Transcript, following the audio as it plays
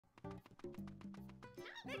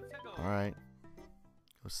Alright.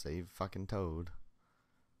 Go save fucking Toad.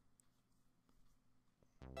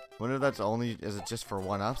 Wonder if that's only... Is it just for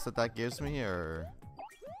 1-ups that gives me, or...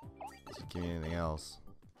 Does it give me anything else?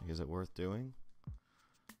 Is it worth doing?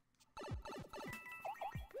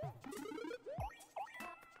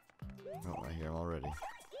 Oh, I hear him already.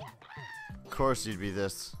 Of course you'd be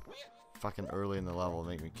this fucking early in the level,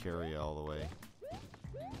 make me carry you all the way.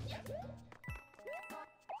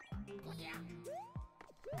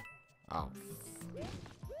 Oh.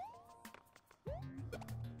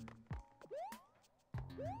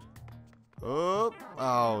 Oh,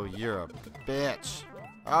 oh, you're a bitch.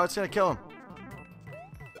 Oh, it's gonna kill him.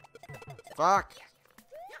 Fuck.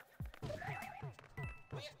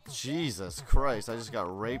 Jesus Christ, I just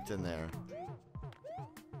got raped in there.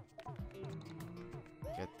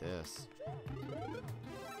 Get this.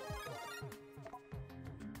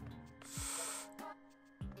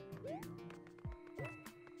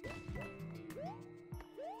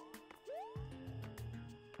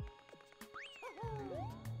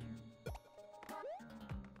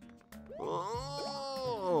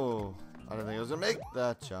 Oh, I didn't think I was gonna make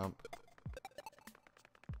that jump.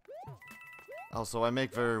 Also, I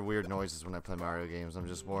make very weird noises when I play Mario games. I'm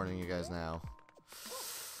just warning you guys now.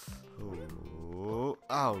 Ooh.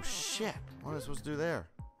 Oh, shit. What am I supposed to do there?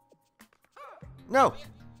 No!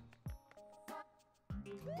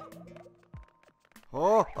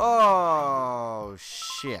 Oh, oh,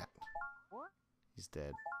 shit. He's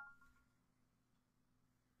dead.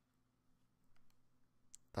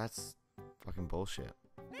 That's fucking bullshit.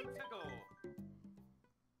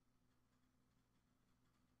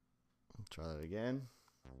 Try that again.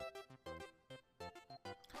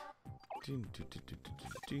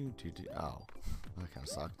 Oh, that kind of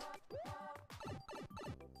sucked.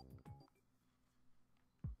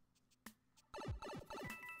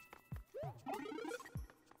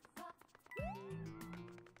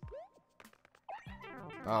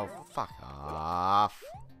 Oh, fuck off.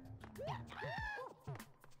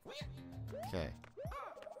 Okay.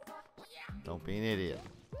 Don't be an idiot.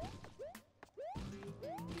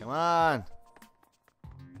 Come on!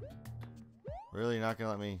 Really not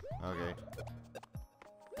gonna let me? Okay.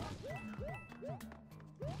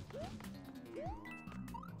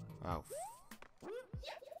 Oh.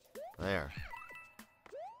 There.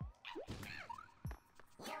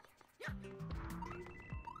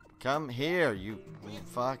 Come here, you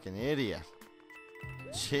fucking idiot.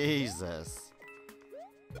 Jesus.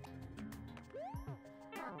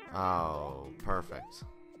 Oh, perfect.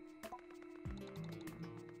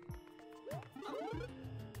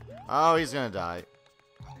 Oh, he's gonna die.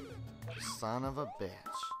 Son of a bitch.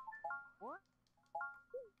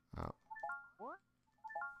 Oh.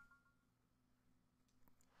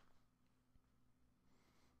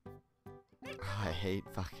 I hate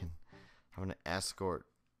fucking having to escort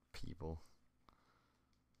people.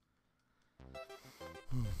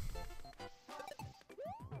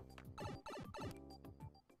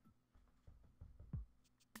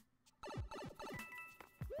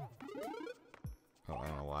 Oh, I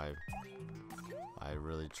don't know why I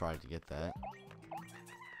really tried to get that.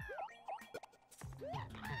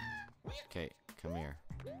 Okay, come here.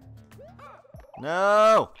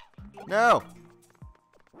 No! No!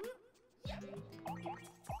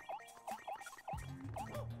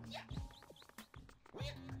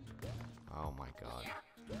 Oh my god.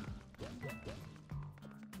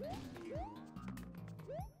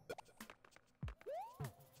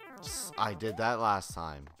 I did that last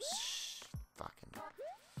time. Shh, fucking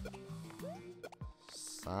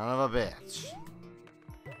son of a bitch.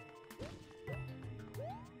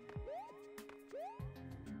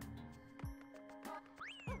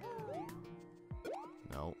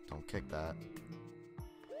 No, don't kick that.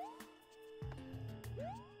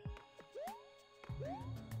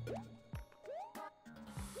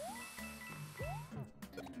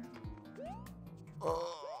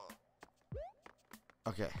 Oh.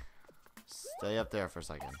 Okay. Stay up there for a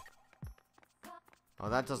second. Oh,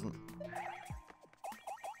 that doesn't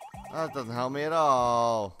help me at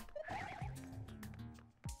all.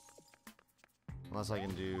 Unless I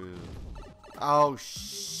can do... Oh,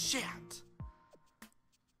 shit!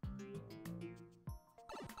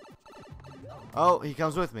 Oh, he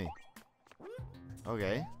comes with me.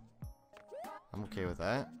 Okay. I'm okay with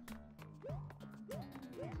that.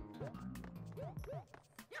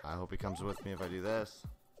 I hope he comes with me if I do this.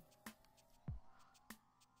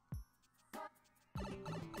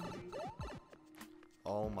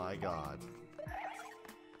 Oh my god.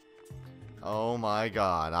 Oh my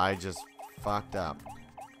god, I just fucked up.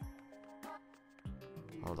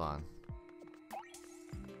 Hold on.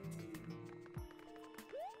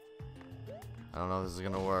 I don't know if this is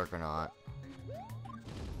gonna work or not.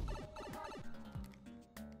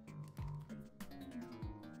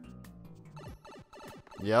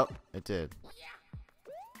 Yep, it did.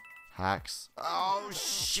 Hacks. Oh,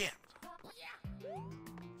 shit!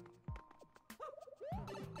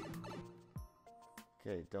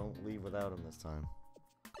 Okay, don't leave without him this time.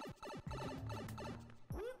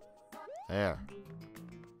 There.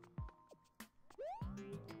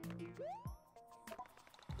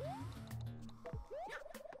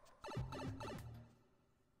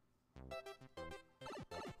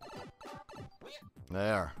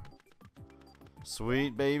 There.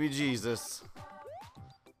 Sweet baby Jesus.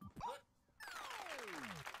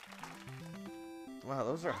 Wow,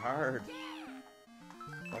 those are hard.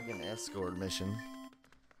 Fucking escort mission.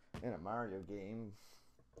 In a Mario game.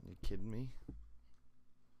 You kidding me?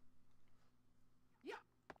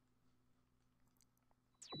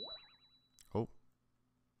 Oh.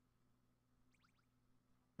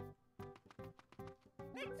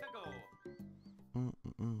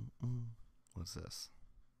 What's this?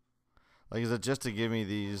 Like, is it just to give me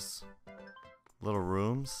these little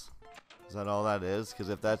rooms? Is that all that is? Because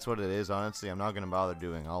if that's what it is, honestly, I'm not going to bother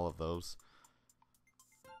doing all of those.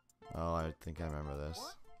 Oh, I think I remember this.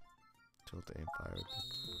 Tilt aim fire.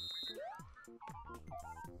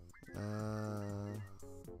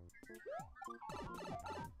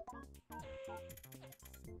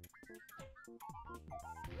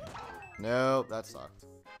 Nope, that sucked.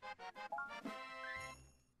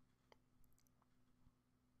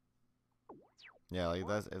 Yeah, like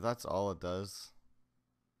if that's all it does.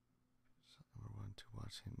 Number 1, 2,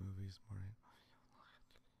 watching movies, more.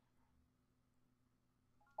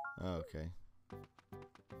 Oh, okay.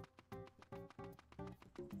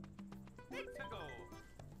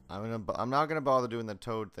 I'm not gonna bother doing the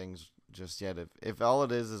toad things just yet. If all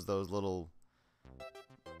it is those little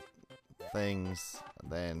things,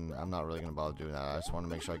 then I'm not really gonna bother doing that. I just want to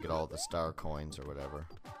make sure I get all the star coins or whatever.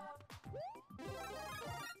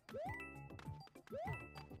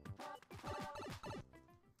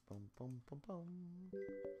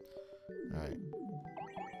 Alright.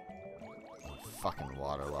 Fucking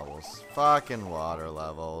water levels. Fucking water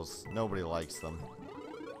levels. Nobody likes them.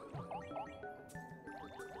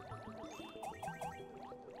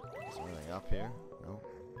 Is there anything up here? No.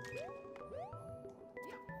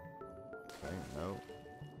 Okay, no.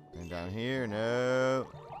 And down here? No.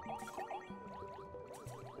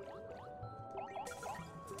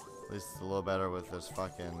 At least it's a little better with this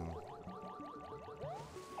fucking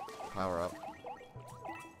power up.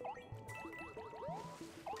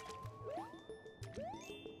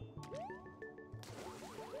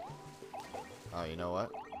 Oh, you know what?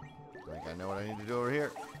 I think I know what I need to do over here.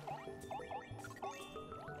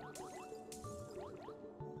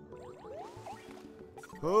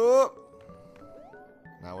 Oh!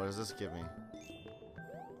 Now what does this give me?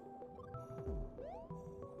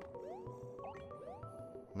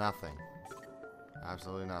 Nothing.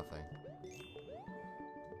 Absolutely nothing.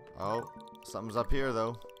 Oh, something's up here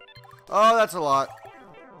though. Oh, that's a lot.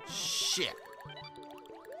 Shit.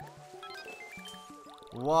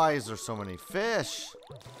 Why is there so many fish?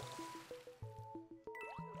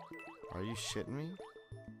 Are you shitting me?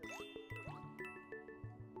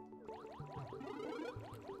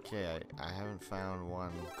 Okay, I haven't found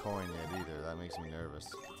one coin yet either. That makes me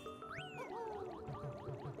nervous.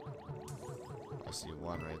 I see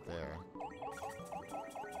one right there.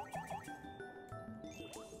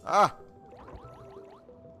 Ah!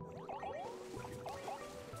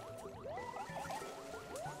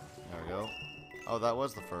 There we go. Oh, that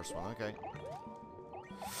was the first one. Okay.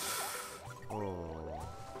 Oh.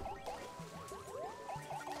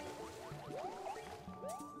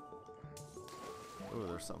 Ooh,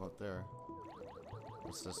 there's something up there.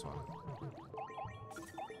 What's this one?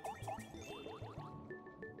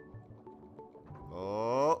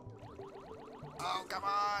 Oh. Oh, come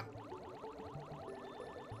on.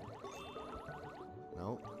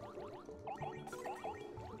 Nope.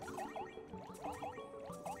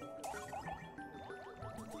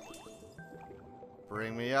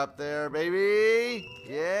 Bring me up there, baby.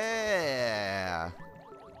 Yeah.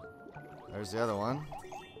 There's the other one.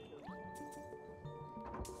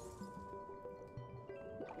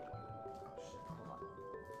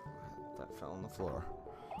 That fell on the floor.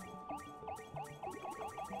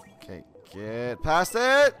 Okay, get past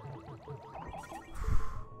it.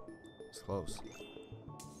 It's close.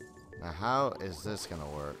 Now, how is this gonna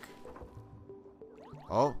work?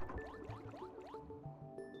 Oh.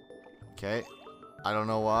 Okay. I don't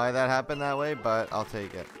know why that happened that way, but I'll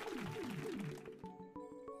take it.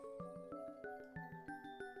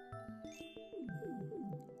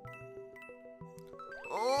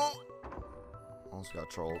 Almost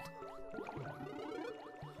got trolled.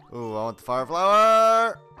 Ooh, I want the fire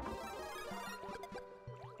flower!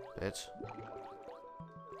 Bitch.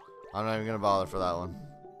 I'm not even gonna bother for that one.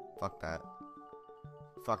 Fuck that.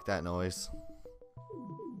 Fuck that noise.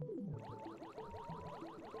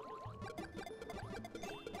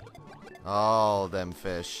 All them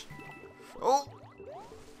fish. Oh!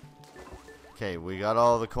 Okay, we got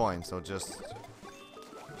all the coins, so just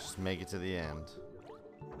make it to the end.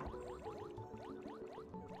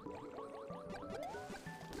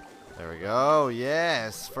 There we go.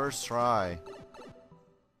 Yes, first try.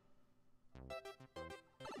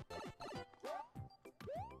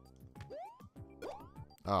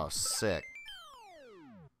 Oh, sick.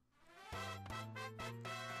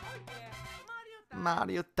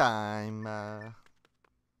 Mario time.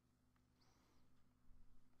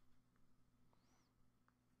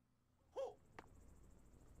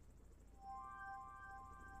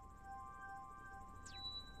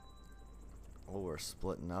 Oh, we're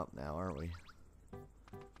splitting up now, aren't we?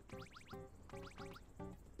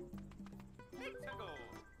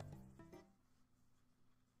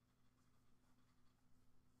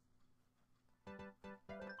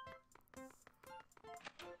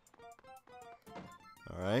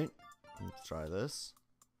 Alright, let's try this.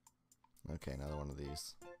 Okay, another one of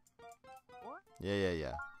these.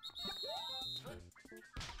 Yeah.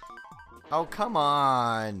 Oh, come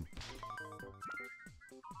on!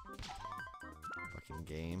 Fucking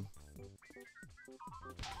game.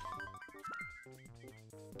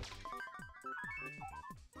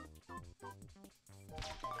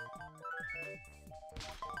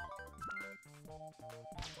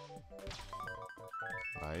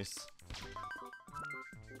 Nice.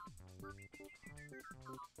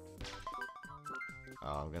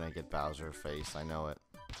 Oh, I'm gonna get Bowser face. I know it.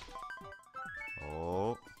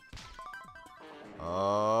 Oh.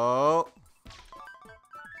 Oh.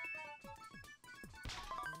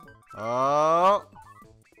 Oh.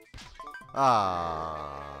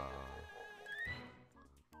 Ah.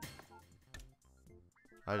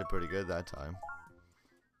 I did pretty good that time.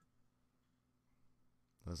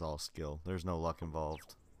 That was all skill. There's no luck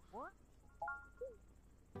involved.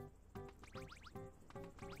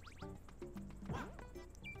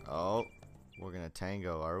 Oh, we're gonna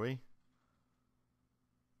tango, are we?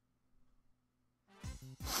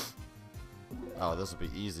 Oh, this will be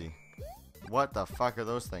easy. What the fuck are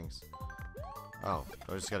those things? Oh,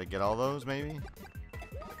 do I just gotta get all those, maybe?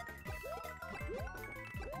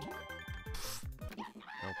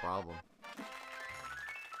 No problem.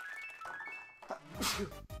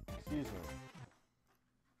 Excuse me.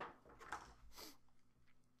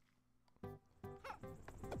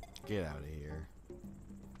 Get out of here.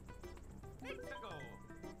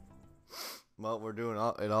 Well, we're doing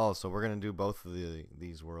it all, so we're gonna do both of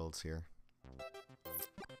these worlds here.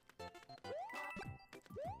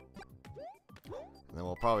 And then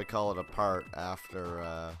we'll probably call it a part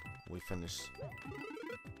after we finish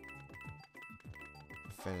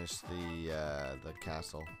the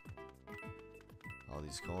castle. All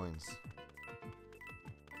these coins.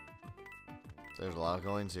 There's a lot of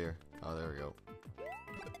coins here. Oh, there we go.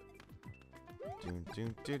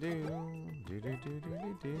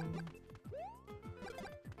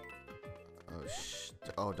 Oh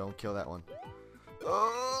oh, don't kill that one.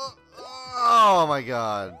 Oh my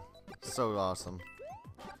god. So awesome.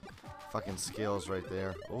 Fucking skills right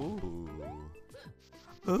there. Ooh.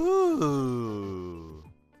 Ooh.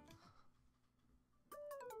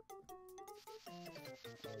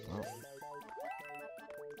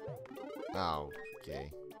 Oh,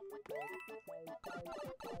 okay.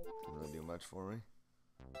 Didn't really do much for me.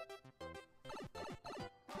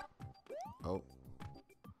 Oh.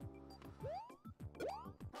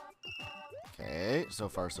 Okay, so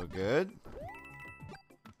far so good.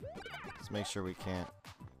 Let's make sure we can't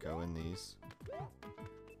go in these.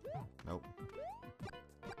 Nope.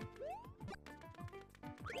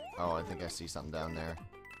 Oh, I think I see something down there.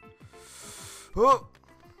 Oh!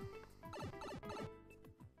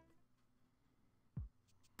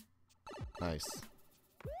 Nice.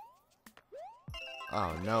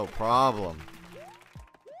 Oh, no problem.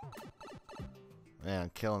 Man, I'm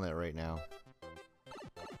killing it right now.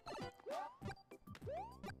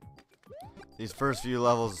 These first few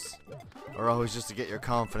levels are always just to get your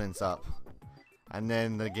confidence up. And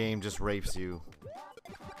then the game just rapes you.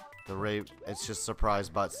 The rape, it's just surprise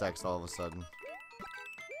butt sex all of a sudden.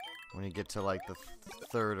 When you get to like the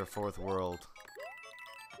third or fourth world.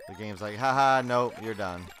 The game's like, haha, nope, you're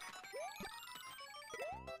done.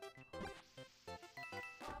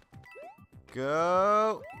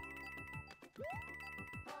 Go!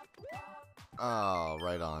 Oh,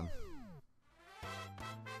 right on.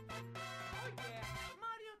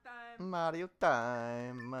 Mario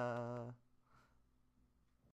time.